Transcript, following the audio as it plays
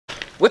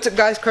What's up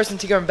guys, Carson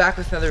Teagarden back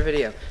with another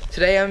video.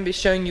 Today I'm going to be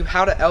showing you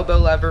how to elbow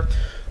lever.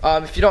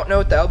 If you don't know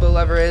what the elbow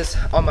lever is,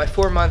 on my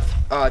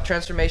 4-month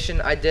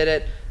transformation I did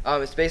it.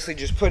 It's basically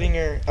just putting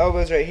your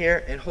elbows right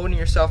here and holding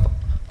yourself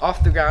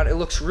off the ground. It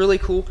looks really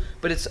cool,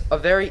 but it's a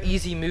very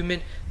easy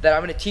movement that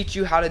I'm going to teach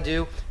you how to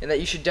do and that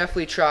you should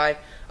definitely try.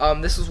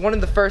 This was one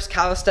of the first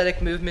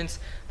calisthenic movements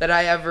that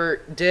I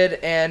ever did,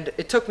 and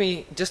it took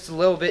me just a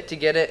little bit to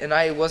get it, and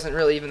I wasn't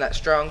really even that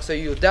strong, so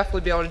you'll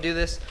definitely be able to do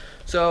this.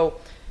 So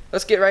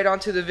let's get right on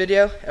to the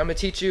video. I'm going to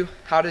teach you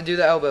how to do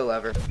the elbow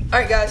lever.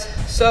 Alright guys,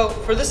 so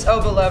for this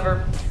elbow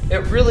lever, it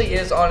really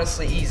is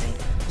honestly easy.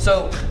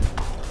 So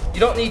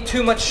you don't need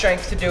too much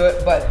strength to do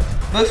it, but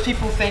most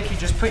people think you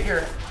just put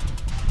your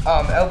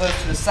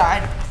elbows to the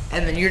side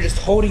and then you're just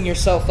holding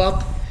yourself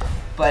up,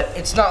 but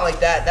it's not like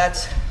that.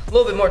 That's a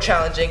little bit more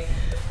challenging.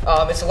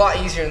 It's a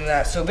lot easier than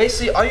that. So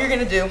basically all you're going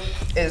to do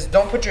is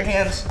don't put your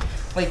hands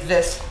like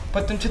this,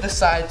 put them to the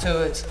side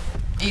so it's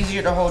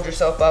easier to hold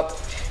yourself up.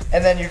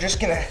 And then you're just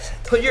gonna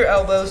put your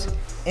elbows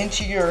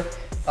into your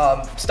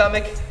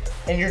stomach,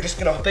 and you're just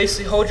gonna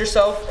basically hold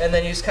yourself, and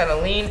then you just kind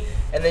of lean,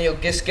 and then you'll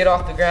just get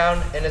off the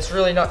ground, and it's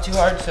really not too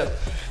hard. So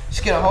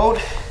just gonna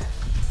hold,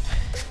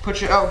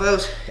 put your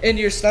elbows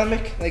into your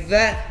stomach like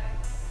that,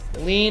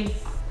 lean,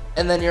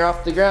 and then you're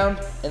off the ground,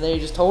 and then you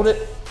just hold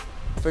it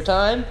for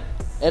time,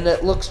 and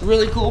it looks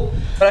really cool.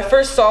 When I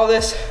first saw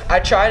this, I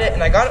tried it,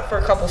 and I got it for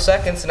a couple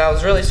seconds, and I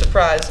was really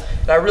surprised,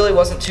 and I really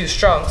wasn't too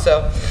strong.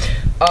 So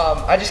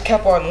I just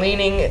kept on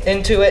leaning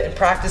into it and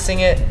practicing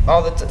it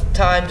all the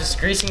time, just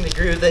greasing the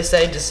groove, they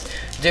say, just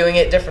doing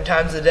it different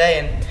times of the day,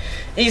 and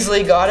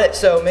easily got it.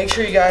 So make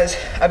sure you guys,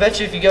 I bet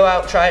you if you go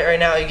out, try it right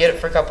now, you get it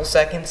for a couple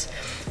seconds,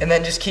 and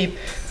then just keep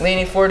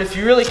leaning forward. If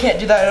you really can't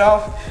do that at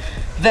all,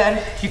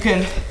 then you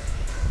can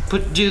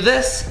do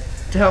this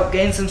to help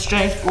gain some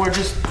strength, or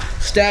just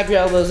stab your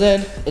elbows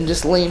in and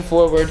just lean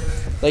forward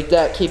like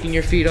that, keeping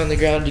your feet on the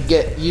ground to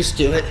get used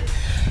to it.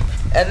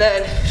 And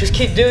then just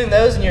keep doing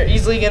those and you're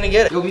easily gonna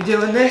get it. You'll be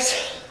doing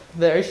this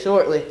very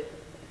shortly,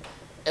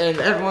 and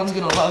everyone's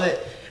gonna love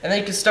it. And then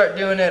you can start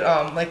doing it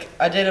like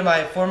I did in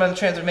my 4-month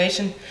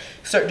transformation.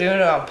 Start doing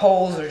it on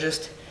poles or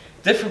just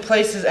different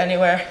places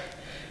anywhere.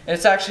 And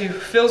it's actually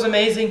feels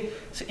amazing.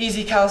 It's an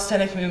easy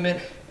calisthenic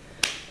movement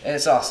and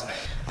it's awesome.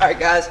 Alright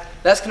guys,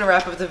 that's gonna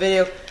wrap up the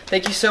video.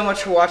 Thank you so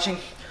much for watching.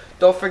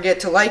 Don't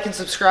forget to like and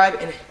subscribe,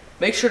 and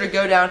make sure to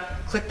go down,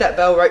 click that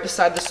bell right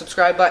beside the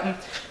subscribe button,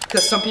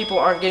 because some people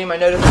aren't getting my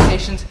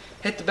notifications.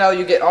 Hit the bell,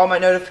 you get all my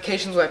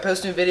notifications when I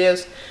post new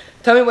videos.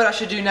 Tell me what I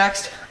should do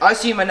next. I'll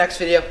see you in my next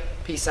video.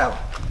 Peace out.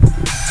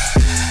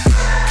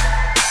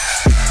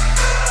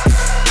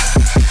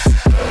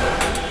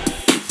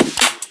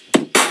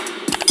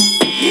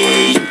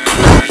 Yeah.